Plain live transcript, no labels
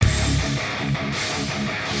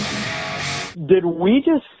Did we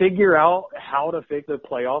just figure out how to fix the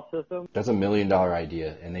playoff system? That's $1 million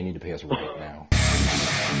idea, and they need to pay us right now.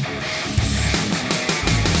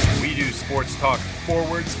 We do sports talk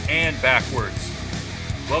forwards and backwards.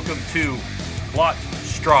 Welcome to Plot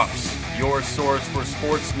Strops, your source for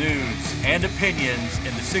sports news and opinions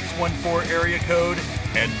in the 614 area code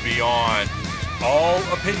and beyond. All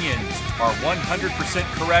opinions are 100%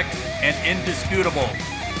 correct and indisputable.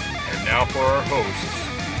 And now for our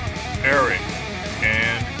hosts, Eric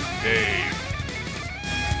and Dave.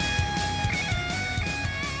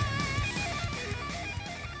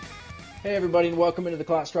 Hey everybody, and welcome into the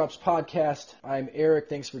Clot Strops podcast. I'm Eric.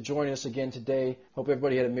 Thanks for joining us again today. Hope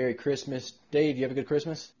everybody had a Merry Christmas. Dave, you have a good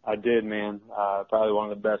Christmas? I did, man. Probably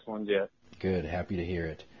one of the best ones yet. Good. Happy to hear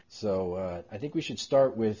it. So I think we should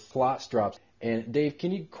start with Clot Strops. And Dave,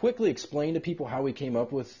 can you quickly explain to people how we came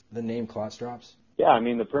up with the name Clot Strops? Yeah, I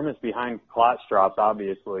mean, the premise behind Clot Strops,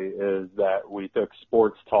 obviously, is that we took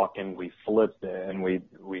sports talk and we flipped it and we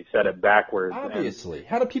said it backwards. Obviously.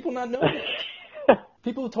 How do people not know this?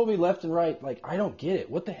 People have told me left and right, like, I don't get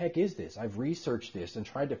it. What the heck is this? I've researched this and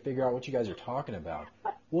tried to figure out what you guys are talking about.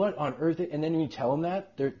 What on earth? And then when you tell them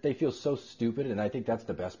that, they feel so stupid, and I think that's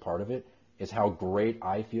the best part of it, is how great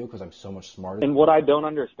I feel because I'm so much smarter. And what I don't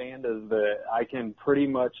understand is that I can pretty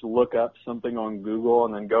much look up something on Google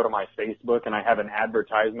and then go to my Facebook and I have an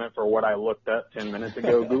advertisement for what I looked up 10 minutes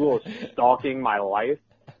ago. Google is stalking my life.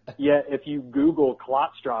 Yet if you Google Clot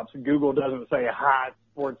Strops, Google doesn't say, hi,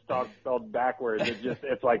 sports talk spelled backwards.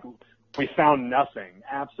 It's like we found nothing.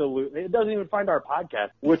 Absolutely. It doesn't even find our podcast,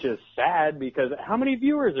 which is sad because how many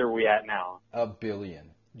viewers are we at now? 1 billion.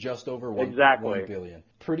 Just over 1 billion.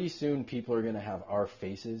 Pretty soon people are going to have our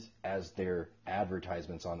faces as their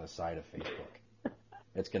advertisements on the side of Facebook.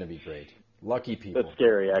 It's going to be great. Lucky people. That's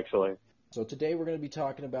scary, actually. So today we're going to be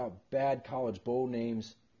talking about bad college bowl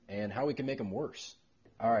names and how we can make them worse.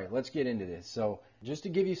 All right, let's get into this. So just to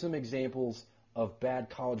give you some examples of bad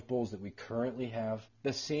college bowls that we currently have,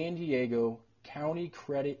 the San Diego County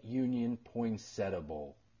Credit Union Poinsettia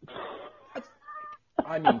Bowl.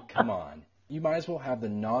 I mean, come on. You might as well have the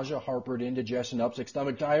nausea, heartburn, indigestion, upset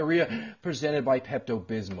stomach, diarrhea presented by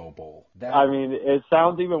Pepto-Bismol Bowl. I mean, it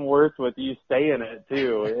sounds even worse with you saying it,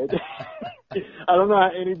 too. I don't know how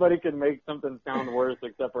anybody can make something sound worse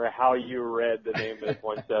except for how you read the name of the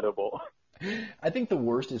Poinsettia Bowl. I think the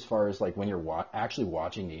worst as far as like when you're actually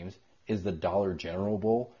watching games is the Dollar General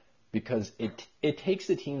Bowl because it takes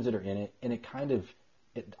the teams that are in it and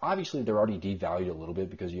obviously they're already devalued a little bit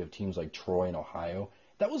because you have teams like Troy and Ohio.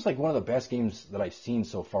 That was like one of the best games that I've seen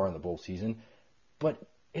so far in the bowl season. But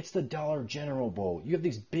it's the Dollar General Bowl. You have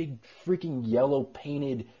these big freaking yellow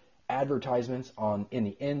painted advertisements in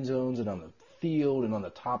the end zones and on the field and on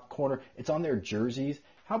the top corner. It's on their jerseys.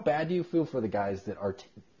 How bad do you feel for the guys that are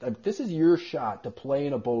this is your shot to play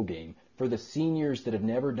in a bowl game. For the seniors that have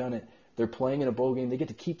never done it, they're playing in a bowl game. They get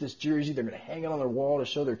to keep this jersey. They're going to hang it on their wall to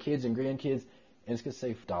show their kids and grandkids. And it's going to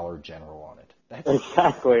say Dollar General on it.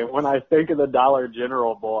 Exactly. When I think of the Dollar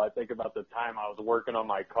General Bowl, I think about the time I was working on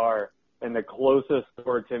my car, and the closest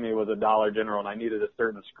store to me was a Dollar General, and I needed a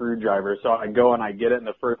certain screwdriver. So I go and I get it, and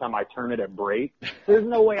the first time I turn it breaks. There's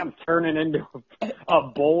no way I'm turning into a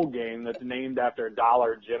bowl game that's named after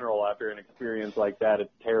Dollar General after an experience like that.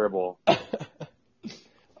 It's terrible.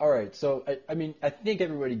 All right. So, I think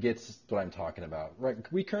everybody gets what I'm talking about, right?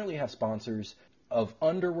 We currently have sponsors of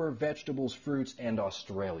underwear, vegetables, fruits, and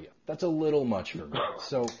Australia. That's a little much for me.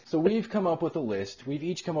 So we've come up with a list. We've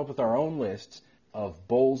each come up with our own lists of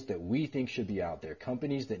bowls that we think should be out there,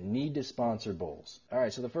 companies that need to sponsor bowls. All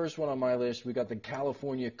right, so the first one on my list, we got the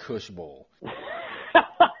California Kush Bowl.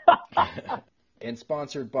 And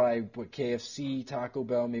sponsored by KFC, Taco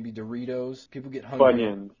Bell, maybe Doritos. People get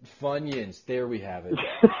hungry. Funyuns. There we have it.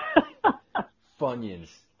 Funyuns.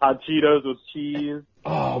 Hot Cheetos with cheese.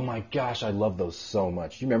 Oh my gosh, I love those so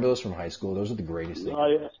much. You remember those from high school? Those are the greatest things.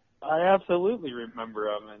 I absolutely remember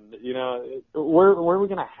them, and where are we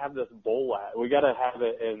gonna have this bowl at? We gotta have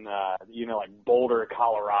it in like Boulder,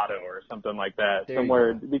 Colorado, or something like that,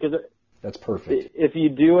 somewhere because that's perfect. If you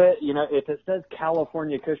do it, if it says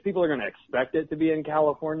California Kush, people are gonna expect it to be in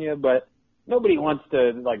California, but nobody wants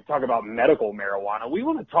to talk about medical marijuana. We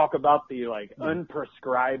want to talk about the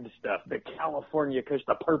unprescribed stuff, the California Kush,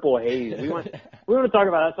 the purple haze. We want to talk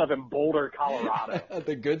about that stuff in Boulder, Colorado.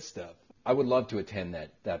 The good stuff. I would love to attend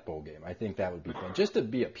that bowl game. I think that would be fun. Just to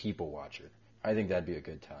be a people watcher. I think that'd be a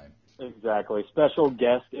good time. Exactly. Special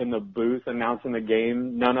guest in the booth announcing the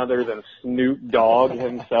game, none other than Snoop Dogg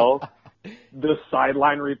himself. The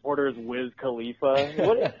sideline reporter is Wiz Khalifa.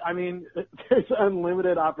 There's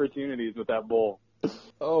unlimited opportunities with that bowl.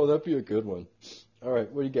 Oh, that'd be a good one. All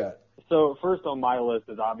right, what do you got? So first on my list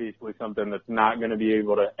is obviously something that's not going to be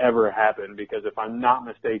able to ever happen because if I'm not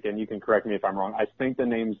mistaken, you can correct me if I'm wrong. I think the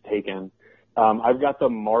name's taken. I've got the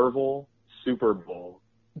Marvel Super Bowl.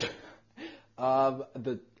 Let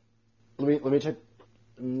me check.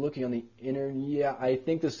 I'm looking on the internet. Yeah, I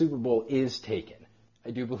think the Super Bowl is taken.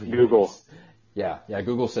 I do believe Google. it is. Yeah,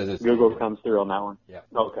 Google says it's Google taken. comes through on that one. Yeah.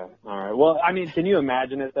 Okay. All right. Well, I mean, can you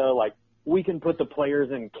imagine it though? Like, we can put the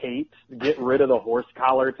players in capes, get rid of the horse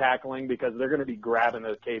collar tackling because they're going to be grabbing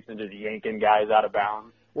those capes and just yanking guys out of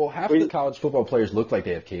bounds. Well, half the college football players look like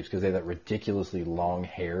they have capes because they have that ridiculously long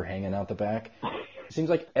hair hanging out the back. It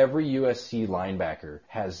seems like every USC linebacker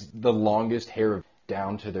has the longest hair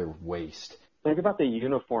down to their waist. Think about the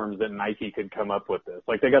uniforms that Nike could come up with this.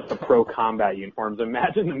 Like, they got the pro combat uniforms.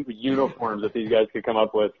 Imagine the uniforms that these guys could come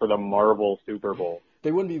up with for the Marvel Super Bowl.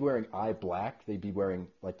 They wouldn't be wearing eye black. They'd be wearing,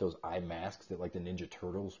 like, those eye masks that, like, the Ninja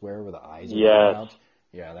Turtles wear where the eyes are out.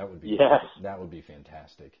 Yeah, that would be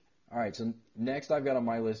fantastic. All right, so next I've got on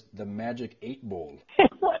my list the Magic 8 Bowl.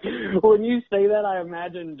 When you say that, I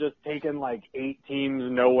imagine just taking, like, 8 teams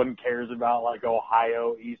no one cares about, like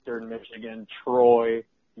Ohio, Eastern Michigan, Troy,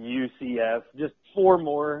 UCF, just 4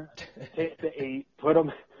 more, take the 8, put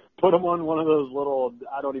them on one of those little,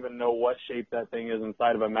 I don't even know what shape that thing is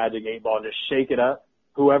inside of a Magic 8 ball, and just shake it up.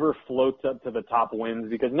 Whoever floats up to the top wins,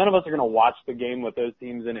 because none of us are going to watch the game with those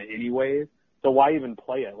teams in it anyways, so why even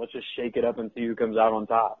play it? Let's just shake it up and see who comes out on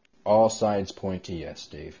top. All signs point to yes,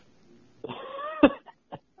 Dave.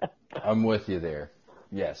 I'm with you there.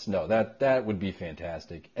 Yes, no, that would be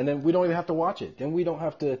fantastic. And then we don't even have to watch it. Then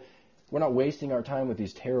we're not wasting our time with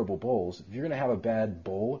these terrible bowls. If you're going to have a bad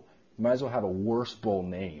bowl, you might as well have a worse bowl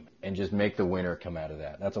name and just make the winner come out of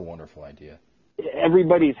that. That's a wonderful idea.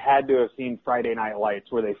 Everybody's had to have seen Friday Night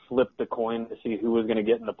Lights where they flipped the coin to see who was going to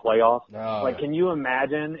get in the playoffs. Oh, Can you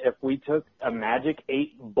imagine if we took a Magic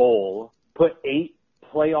 8 bowl, put 8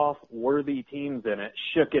 playoff-worthy teams in it,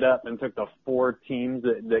 shook it up, and took the 4 teams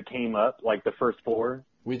that came up, like the first 4?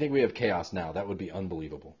 We think we have chaos now. That would be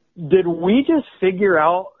unbelievable. Did we just figure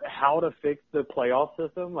out how to fix the playoff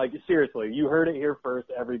system? Like, seriously, you heard it here first,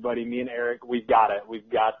 everybody. Me and Eric, we've got it. We've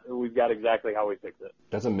got exactly how we fix it.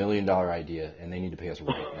 That's $1 million idea, and they need to pay us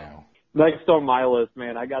right now. Next on my list,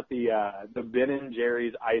 man, I got the Ben &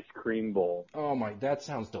 Jerry's Ice Cream Bowl. Oh my, that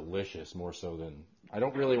sounds delicious. More so than I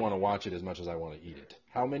don't really want to watch it as much as I want to eat it.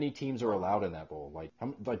 How many teams are allowed in that bowl? Like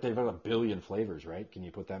they've got 1 billion flavors, right? Can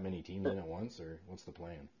you put that many teams in at once, or what's the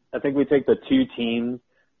plan? I think we take the 2 teams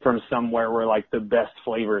from somewhere where, like, the best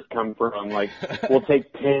flavors come from. Like, we'll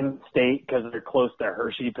take Penn State because they're close to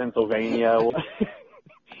Hershey, Pennsylvania.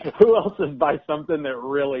 Who else is by something that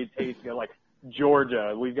really tastes good? Like,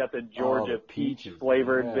 Georgia. We've got the Georgia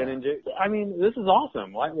peach-flavored Ben & Jerry's. I mean, this is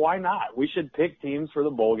awesome. Why not? We should pick teams for the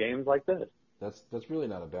bowl games like this. That's really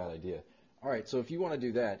not a bad idea. All right, so if you want to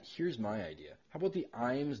do that, here's my idea. How about the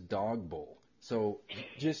Iams Dog Bowl? So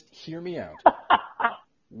just hear me out.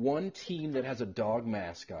 One team that has a dog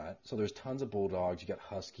mascot, so there's tons of bulldogs, you got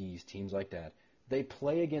huskies, teams like that. They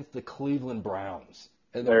play against the Cleveland Browns.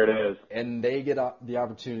 And there it is. And they get the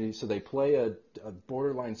opportunity, so they play a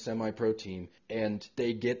borderline semi-pro team, and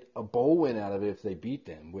they get a bowl win out of it if they beat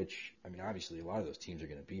them, which, I mean, obviously a lot of those teams are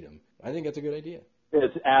going to beat them. I think that's a good idea.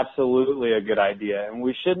 It's absolutely a good idea, and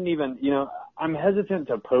we shouldn't even, I'm hesitant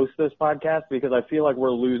to post this podcast because I feel like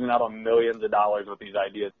we're losing out on millions of dollars with these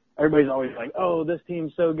ideas. Everybody's always like, oh, this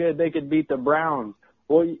team's so good, they could beat the Browns.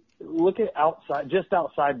 Well, look at just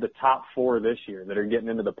outside the top 4 this year that are getting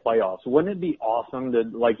into the playoffs. Wouldn't it be awesome to,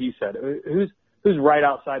 like you said, who's right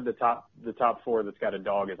outside the top 4 that's got a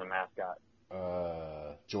dog as a mascot?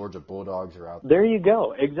 Georgia Bulldogs are out there. There you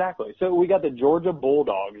go. Exactly. So we got the Georgia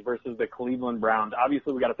Bulldogs versus the Cleveland Browns.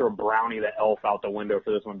 Obviously, we got to throw Brownie the elf out the window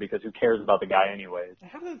for this one because who cares about the guy anyways?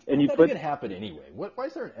 How does that even happen anyway? Why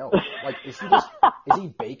is there an elf? Like, is he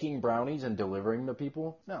baking brownies and delivering to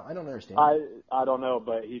people? No, I don't understand. I don't know,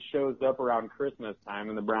 but he shows up around Christmas time,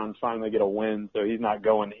 and the Browns finally get a win, so he's not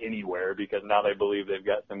going anywhere because now they believe they've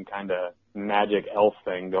got some kind of magic elf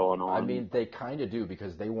thing going on. I mean, they kind of do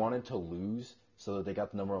because they wanted to lose so that they got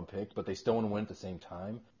the number 1 pick, but they still want to win at the same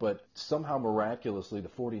time. But somehow, miraculously, the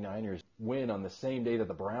 49ers win on the same day that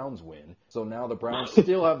the Browns win. So now the Browns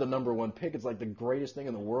still have the number 1 pick. It's like the greatest thing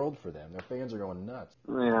in the world for them. Their fans are going nuts.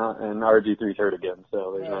 Yeah, and RG3's hurt again,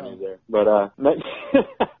 so there's no news there. But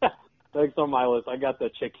next on my list, I got the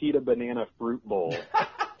Chiquita Banana Fruit Bowl.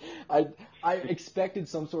 I expected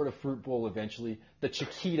some sort of fruit bowl eventually. The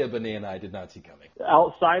Chiquita banana I did not see coming.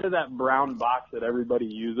 Outside of that brown box that everybody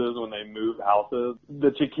uses when they move houses,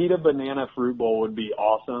 the Chiquita Banana Fruit Bowl would be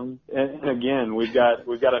awesome. And again, we've got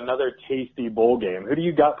another tasty bowl game. Who do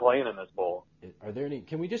you got playing in this bowl? Are there any?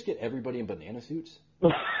 Can we just get everybody in banana suits?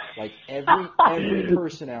 Like every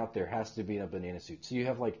person out there has to be in a banana suit. So you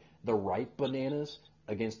have like the ripe bananas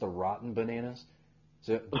against the rotten bananas.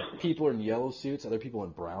 So people are in yellow suits, other people in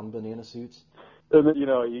brown banana suits. And then, you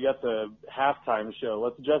know, you got the halftime show.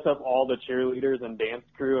 Let's dress up all the cheerleaders and dance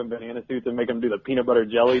crew in banana suits and make them do the peanut butter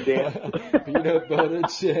jelly dance. Peanut butter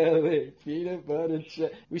jelly, peanut butter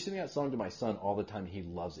jelly. We sing that song to my son all the time. He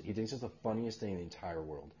loves it. He thinks it's the funniest thing in the entire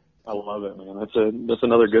world. I love it, man. That's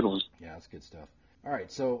another good one. Yeah, that's good stuff. All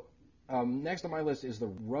right, so next on my list is the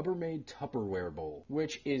Rubbermaid Tupperware Bowl,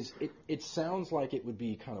 which is, it sounds like it would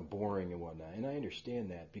be kind of boring and whatnot, and I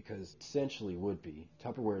understand that because essentially would be.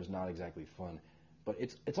 Tupperware is not exactly fun, but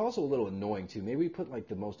it's also a little annoying too. Maybe we put like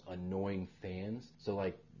the most annoying fans, so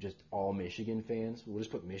like just all Michigan fans. We'll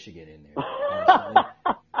just put Michigan in there.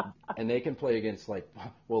 And they can play against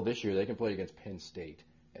this year they can play against Penn State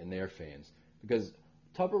and their fans because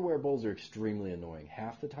Tupperware bowls are extremely annoying.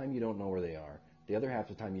 Half the time you don't know where they are. The other half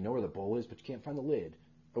of the time you know where the bowl is, but you can't find the lid.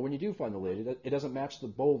 Or when you do find the lid, it doesn't match the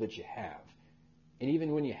bowl that you have. And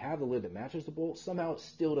even when you have the lid that matches the bowl, somehow it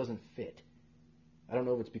still doesn't fit. I don't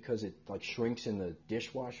know if it's because it like shrinks in the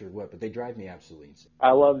dishwasher or what, but they drive me absolutely insane.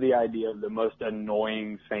 I love the idea of the most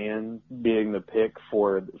annoying fan being the pick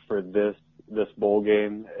for this bowl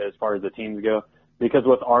game as far as the teams go. Because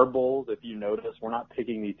with our bowls, if you notice, we're not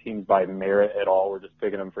picking these teams by merit at all. We're just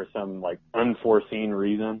picking them for some like unforeseen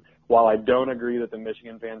reason. While I don't agree that the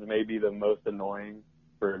Michigan fans may be the most annoying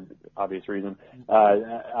for obvious reason,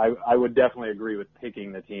 I would definitely agree with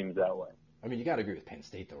picking the teams that way. I mean, you got to agree with Penn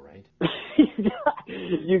State though, right?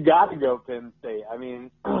 You got to go Penn State. I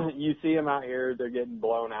mean, you see them out here; they're getting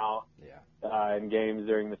blown out. Yeah. In games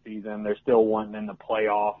during the season. They're still wanting in the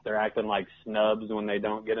playoff. They're acting like snubs when they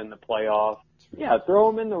don't get in the playoff. Yeah, throw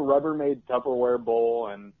them in the Rubbermaid Tupperware Bowl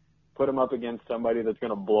and put them up against somebody that's going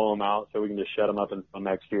to blow them out so we can just shut them up until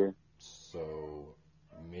next year. So,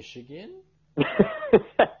 Michigan?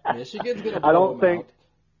 Michigan's going to blow them out.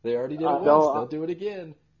 They already did it once. They'll do it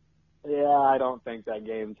again. Yeah, I don't think that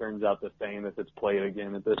game turns out the same if it's played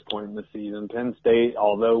again at this point in the season. Penn State,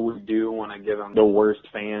 although we do want to give them the worst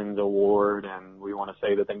fans award and we want to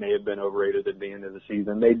say that they may have been overrated at the end of the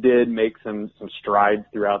season, they did make some strides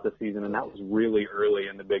throughout the season, and that was really early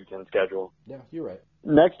in the Big Ten schedule. Yeah, you're right.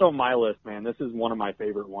 Next on my list, man, this is one of my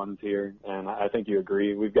favorite ones here, and I think you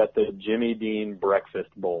agree. We've got the Jimmy Dean Breakfast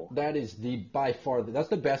Bowl. That is by far, that's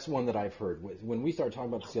the best one that I've heard. When we started talking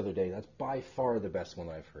about this the other day, that's by far the best one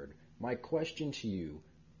that I've heard. My question to you,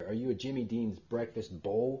 are you a Jimmy Dean's Breakfast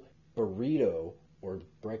Bowl, burrito, or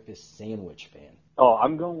breakfast sandwich fan? Oh,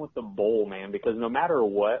 I'm going with the bowl, man, because no matter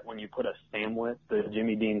what, when you put a sandwich, the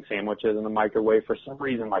Jimmy Dean sandwiches in the microwave, for some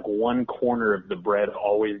reason, like one corner of the bread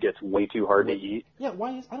always gets way too hard to eat. Yeah,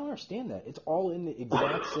 why I don't understand that. It's all in the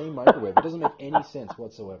exact same microwave. It doesn't make any sense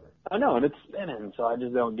whatsoever. I know, and it's spinning, so I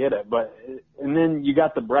just don't get it. And then you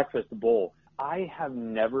got the breakfast bowl. I have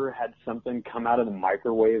never had something come out of the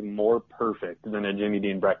microwave more perfect than a Jimmy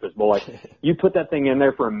Dean breakfast bowl. Like, you put that thing in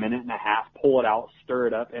there for a minute and a half, pull it out, stir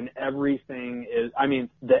it up, and everything is, I mean,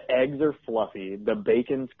 the eggs are fluffy, the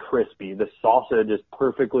bacon's crispy, the sausage is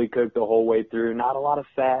perfectly cooked the whole way through, not a lot of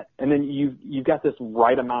fat, and then you've got this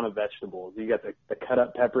right amount of vegetables. You got the cut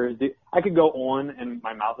up peppers. I could go on, and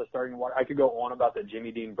my mouth is starting to water. I could go on about the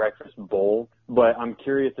Jimmy Dean breakfast bowl, but I'm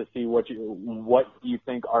curious to see what you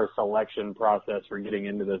think our selection process for getting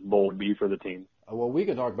into this bowl would be for the team. Well, we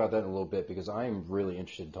can talk about that in a little bit because I'm really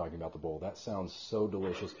interested in talking about the bowl. That sounds so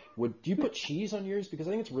delicious. Do you put cheese on yours? Because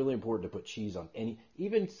I think it's really important to put cheese on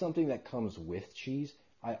even something that comes with cheese.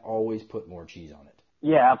 I always put more cheese on it.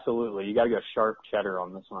 Yeah, absolutely. You got to go sharp cheddar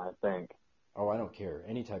on this one, I think. Oh, I don't care.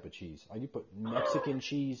 Any type of cheese. You put Mexican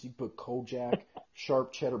cheese, you put Kojak,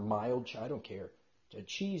 sharp cheddar, mild cheddar. I don't care.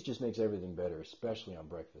 Cheese just makes everything better, especially on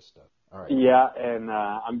breakfast stuff. All right. Yeah, and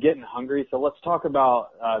I'm getting hungry, so let's talk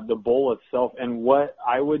about the bowl itself. And what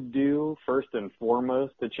I would do first and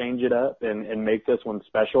foremost to change it up and make this one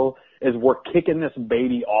special is we're kicking this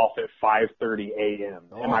baby off at 5:30 a.m.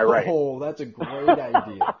 Am I right? Oh, that's a great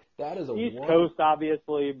idea. That is East Coast,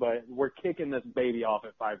 obviously, but we're kicking this baby off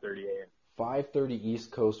at 5:30 a.m. 5:30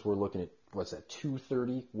 East Coast, we're looking at, what's that,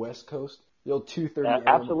 2:30 West Coast? The old 2:30.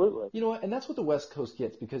 Absolutely. You know what? And that's what the West Coast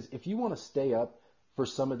gets, because if you want to stay up for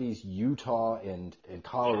some of these Utah and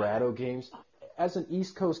Colorado games, as an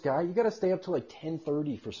East Coast guy, you got to stay up till like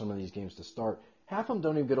 10:30 for some of these games to start. Half of them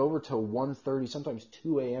don't even get over till 1:30, sometimes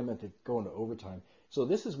 2 a.m. if they go into overtime. So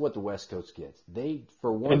this is what the West Coast gets. They,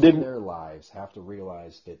 for once in their lives, have to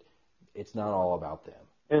realize that it's not all about them.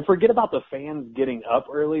 And forget about the fans getting up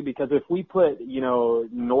early, because if we put,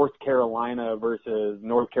 North Carolina versus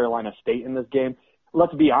North Carolina State in this game,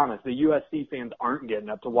 let's be honest, the USC fans aren't getting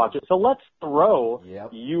up to watch it. So let's throw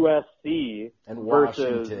Yep. USC And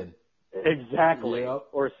versus Washington. exactly Yep.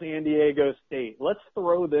 or San Diego State. Let's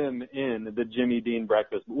throw them in the Jimmy Dean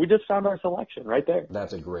breakfast. We just found our selection right there.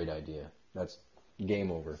 That's a great idea. That's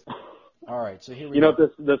game over. All right, so here we You know, go.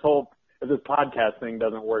 if this podcast thing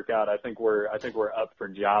doesn't work out, I think we're up for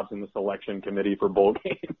jobs in the selection committee for bowl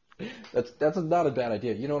games. That's not a bad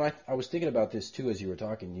idea. You know, and I was thinking about this too as you were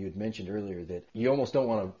talking. You had mentioned earlier that you almost don't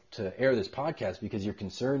want to air this podcast because you're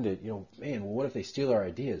concerned that, man, well, what if they steal our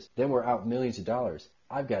ideas? Then we're out millions of dollars.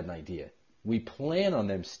 I've got an idea. We plan on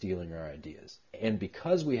them stealing our ideas. And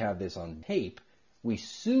because we have this on tape, we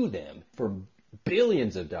sue them for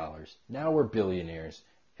billions of dollars. Now we're billionaires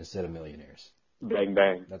instead of millionaires. Bang,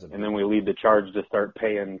 bang. That's a and then we lead the charge to start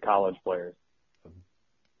paying college players.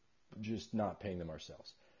 Just not paying them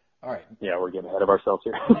ourselves. All right. Yeah, we're getting ahead of ourselves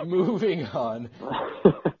here. Moving on.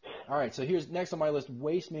 All right, so here's next on my list,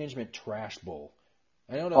 Waste Management Trash Bowl.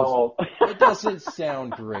 I know it doesn't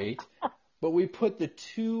sound great, but we put the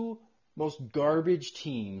two most garbage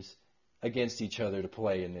teams against each other to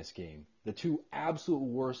play in this game. The two absolute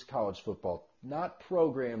worst college football, not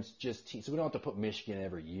programs, just teams. So we don't have to put Michigan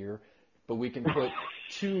every year, but we can put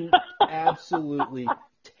two absolutely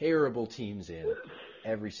terrible teams in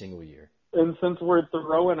every single year. And since we're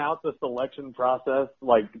throwing out the selection process,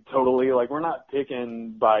 totally, we're not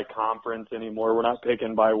picking by conference anymore. We're not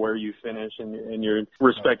picking by where you finish in your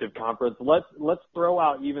respective conference. Let's throw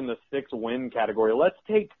out even the 6-win category. Let's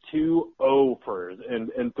take 2 offers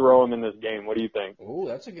and throw them in this game. What do you think? Oh,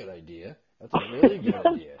 that's a good idea. That's a really good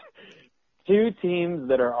idea. 2 teams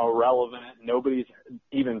that are irrelevant, nobody's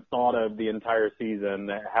even thought of the entire season,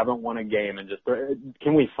 that haven't won a game, and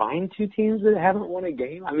can we find 2 teams that haven't won a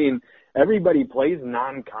game? I mean, everybody plays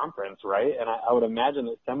non-conference, right? And I would imagine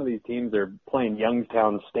that some of these teams are playing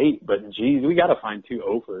Youngstown State, but geez, we got to find 2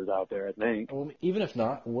 offers out there, I think. Well, even if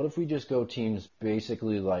not, what if we just go teams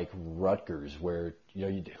basically like Rutgers, where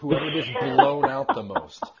whoever gets blown out the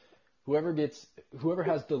most, whoever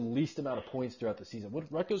has the least amount of points throughout the season.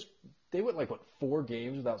 What Rutgers? They went 4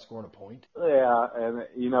 games without scoring a point. Yeah, and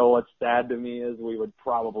what's sad to me is we would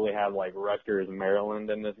probably have Rutgers, Maryland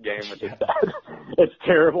in this game, which is sad. It's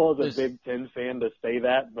terrible as a Big Ten fan to say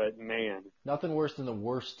that, but man. Nothing worse than the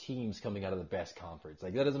worst teams coming out of the best conference.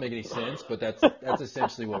 That doesn't make any sense, but that's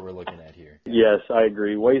essentially what we're looking at here. Yes, I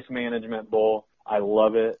agree. Waste Management Bowl. I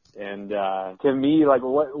love it, and to me,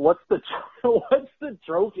 what's the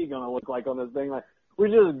trophy gonna look like on this thing? We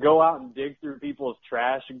just go out and dig through people's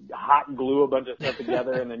trash, hot glue a bunch of stuff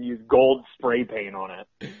together, and then use gold spray paint on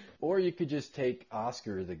it. Or you could just take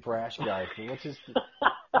Oscar, the trash guy.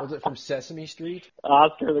 Was it from Sesame Street?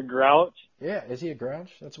 Oscar the Grouch? Yeah, is he a Grouch?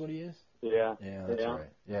 That's what he is? Yeah. Yeah, that's right.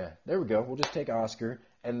 Yeah, there we go. We'll just take Oscar,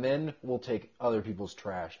 and then we'll take other people's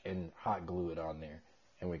trash and hot glue it on there,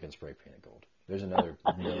 and we can spray paint it gold. There's another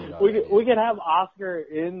 $1 million idea. We could have Oscar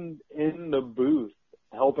in the booth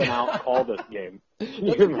helping out call this game.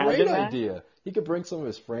 That's a great idea. He could bring some of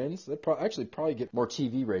his friends. They'd probably get more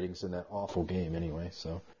TV ratings than that awful game anyway.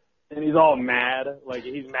 So. And he's all mad.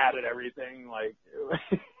 He's mad at everything.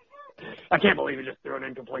 I can't believe he just threw an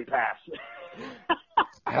incomplete pass.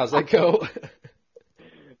 How's that go?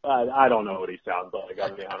 I don't know what he sounds like.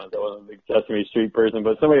 I'll be honest. I wasn't a big Sesame Street person,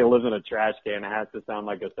 but somebody that lives in a trash can has to sound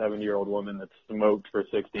like a 7-year-old woman that's smoked for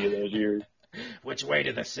 60 of those years. Which way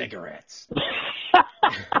to the cigarettes?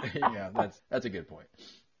 Yeah, that's a good point.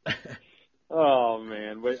 Oh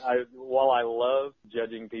man! But while I love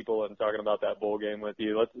judging people and talking about that bowl game with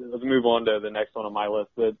you, let's move on to the next one on my list.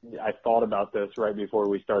 That I thought about this right before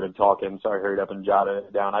we started talking, so I hurried up and jotted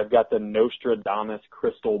it down. I've got the Nostradamus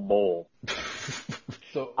Crystal Bowl.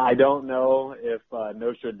 So I don't know if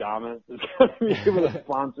Nostradamus is going to be able to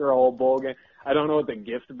sponsor a whole bowl game. I don't know what the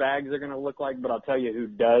gift bags are going to look like, but I'll tell you who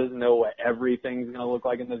does know what everything's going to look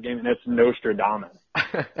like in this game, and it's Nostradamus.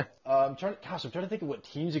 I'm trying to think of what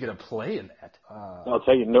teams are going to play in that. I'll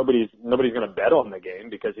tell you, nobody's going to bet on the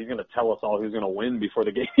game because he's going to tell us all who's going to win before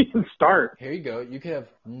the game even starts. Here you go. You could have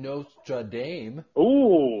Nostradame.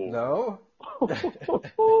 Ooh. No?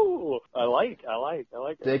 I like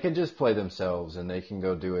it. They can just play themselves, and they can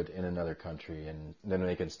go do it in another country, and then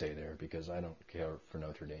they can stay there because I don't care for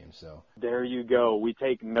Notre Dame. So there you go. We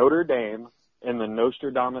take Notre Dame in the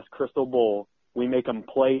Nostradamus Crystal Bowl. We make them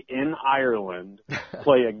play in Ireland,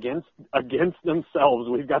 play against themselves.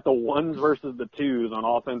 We've got the 1s versus the 2s on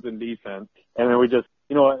offense and defense, and then we just,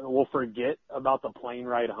 we'll forget about the plane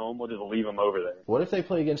ride home. We'll just leave them over there. What if they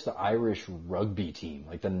play against the Irish rugby team,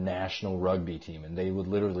 like the national rugby team, and they would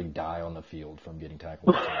literally die on the field from getting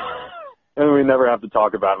tackled? And we never have to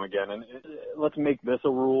talk about him again. And let's make this a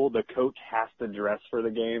rule. The coach has to dress for the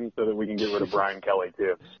game so that we can get rid of Brian Kelly,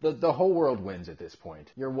 too. The whole world wins at this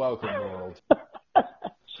point. You're welcome, world.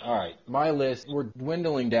 All right, my list, we're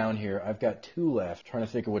dwindling down here. I've got 2 left. Trying to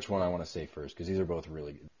think of which one I want to say first, because these are both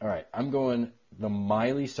really good. All right, I'm going the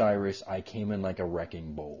Miley Cyrus, I came in like a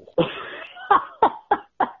wrecking bowl.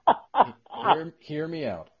 Hear me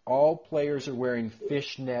out. All players are wearing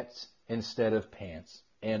fishnets instead of pants.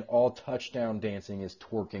 And all touchdown dancing is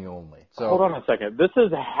twerking only. So hold on a second. This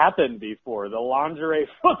has happened before. The lingerie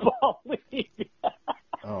football league.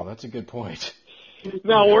 Oh, that's a good point.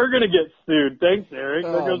 Now we're going to get sued. Thanks, Eric.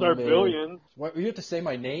 There goes our billions. What, you have to say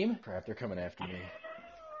my name? Crap, they're coming after me.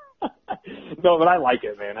 No, but I like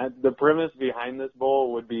it, man. The premise behind this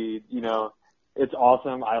bowl would be, it's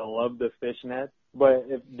awesome. I love the fishnet. But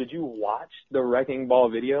did you watch the wrecking ball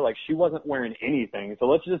video? Like, she wasn't wearing anything.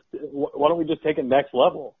 So why don't we just take it next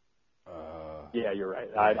level? Yeah, you're right.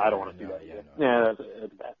 I don't want to see that. Yeah,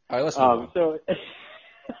 that's bad. All right, let's move on. So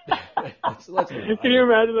let's move on. Can you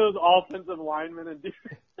imagine those offensive linemen and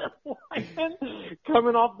defensive linemen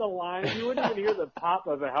coming off the line? You wouldn't even hear the pop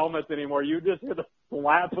of the helmets anymore. You just hear the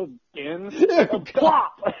slap of skin.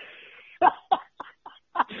 Plop!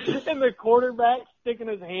 And the quarterback sticking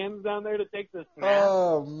his hands down there to take the snap.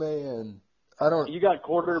 Oh, man. You got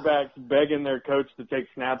quarterbacks begging their coach to take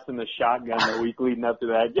snaps in the shotgun the week leading up to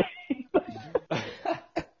that game.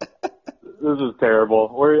 This is terrible.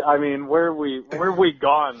 Where have we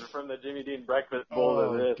gone from the Jimmy Dean Breakfast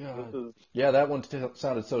Bowl to this? God. Yeah, that one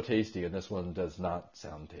sounded so tasty, and this one does not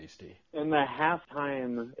sound tasty. And the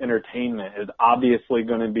halftime entertainment is obviously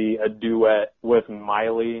going to be a duet with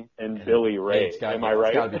Miley and Billy Ray. Am I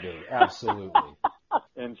right? It's got to be Billy. Absolutely.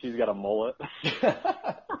 And she's got a mullet.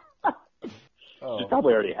 She's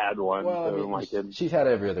probably already had one. Well, she's had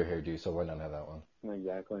every other hairdo, so why not have that one?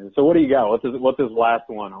 Exactly. So what do you got? What's this last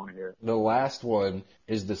one on here? The last one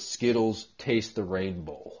is the Skittles Taste the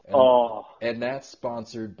Rainbow. And that's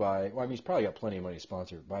sponsored by, he's probably got plenty of money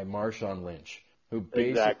sponsored by Marshawn Lynch, who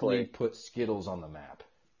basically put Skittles on the map.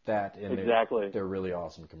 They're really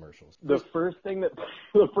awesome commercials. The first thing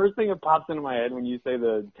that pops into my head when you say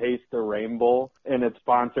the Taste the Rainbow and it's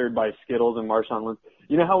sponsored by Skittles and Marshawn Lynch,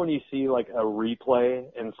 you know how when you see like a replay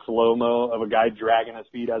in slow-mo of a guy dragging his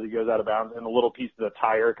feet as he goes out of bounds and a little piece of the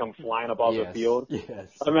tire come flying up off the field? Yes.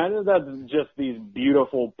 Imagine that's just these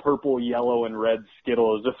beautiful purple, yellow, and red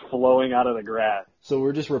Skittles just flowing out of the grass. So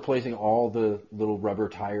we're just replacing all the little rubber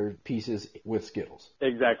tire pieces with Skittles.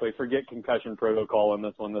 Exactly. Forget concussion protocol in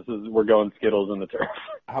this one. We're going Skittles in the turf.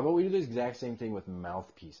 How about we do the exact same thing with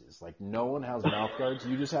mouthpieces? Like, no one has mouth guards.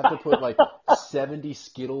 You just have to put, 70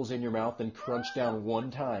 Skittles in your mouth and crunch down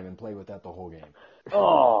one time and play with that the whole game.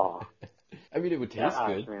 Oh. It would taste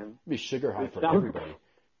good. Man. It'd be sugar high for everybody.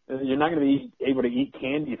 You're not going to be able to eat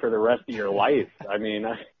candy for the rest of your life.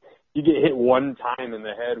 You get hit one time in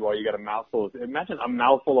the head while you got a mouthful. Imagine a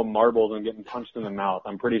mouthful of marbles and getting punched in the mouth.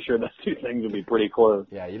 I'm pretty sure those two things would be pretty close.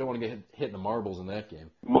 Yeah, you don't want to get hit in the marbles in that game.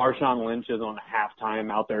 Marshawn Lynch is on halftime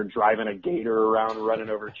out there driving a gator around, running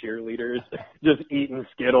over cheerleaders, just eating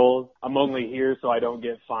Skittles. I'm only here so I don't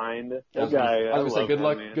get fined. That guy. I was like, good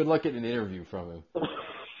luck getting an interview from him.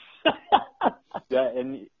 Yeah,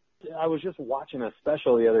 and I was just watching a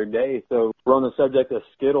special the other day, so we're on the subject of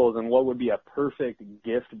Skittles and what would be a perfect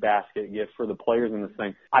gift basket gift for the players in this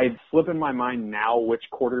thing. I flip in my mind now which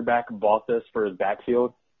quarterback bought this for his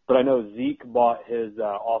backfield, but I know Zeke bought his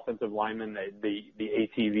offensive lineman the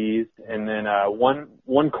ATVs, and then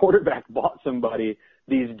one quarterback bought somebody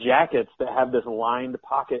these jackets that have this lined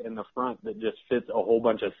pocket in the front that just fits a whole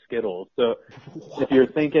bunch of Skittles. So if you're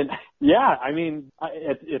thinking,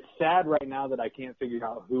 it's sad right now that I can't figure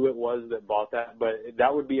out who it was that bought that, but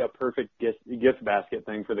that would be a perfect gift basket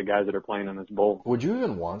thing for the guys that are playing in this bowl. Would you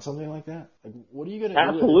even want something like that? Like, what are you going to do?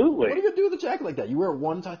 Absolutely. What are you going to do with a jacket like that? You wear it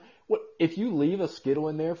one time. What if you leave a Skittle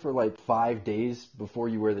in there for 5 days before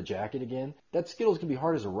you wear the jacket again? That Skittle's going to be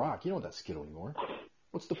hard as a rock. You don't want that Skittle anymore.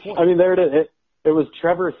 What's the point? There it is. It was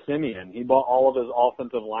Trevor Siemian. He bought all of his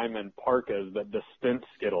offensive linemen parkas that dispense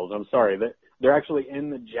Skittles. I'm sorry. They're actually in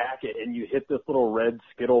the jacket, and you hit this little red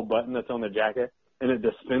Skittle button that's on the jacket, and it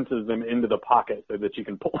dispenses them into the pocket so that you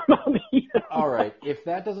can pull them out. All right. If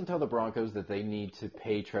that doesn't tell the Broncos that they need to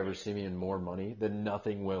pay Trevor Siemian more money, then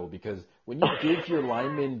nothing will, because when you give your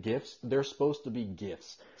linemen gifts, they're supposed to be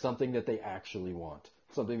gifts, something that they actually want,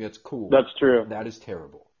 something that's cool. That's true. That is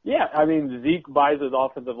terrible. Yeah, Zeke buys his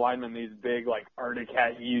offensive lineman these big, Arctic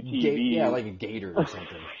Cat UTVs. Yeah, like a gator or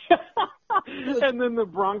something. And then the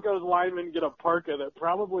Broncos linemen get a parka that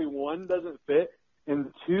probably, one, doesn't fit,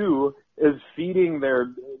 and two, is feeding their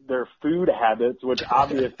their food habits, which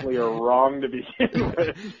obviously are wrong to begin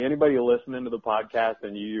with. Anybody listening to the podcast,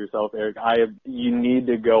 and you yourself, Eric, you need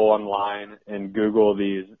to go online and Google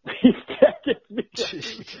these jackets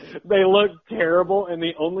because they look terrible. And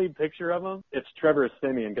the only picture of them, it's Trevor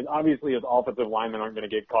Siemian, because obviously his offensive linemen aren't going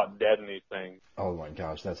to get caught dead in these things. Oh my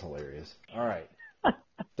gosh, that's hilarious. All right.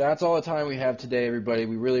 That's all the time we have today, everybody.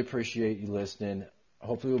 We really appreciate you listening.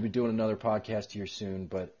 Hopefully we'll be doing another podcast here soon,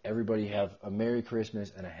 but everybody have a Merry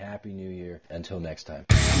Christmas and a Happy New Year. Until next time.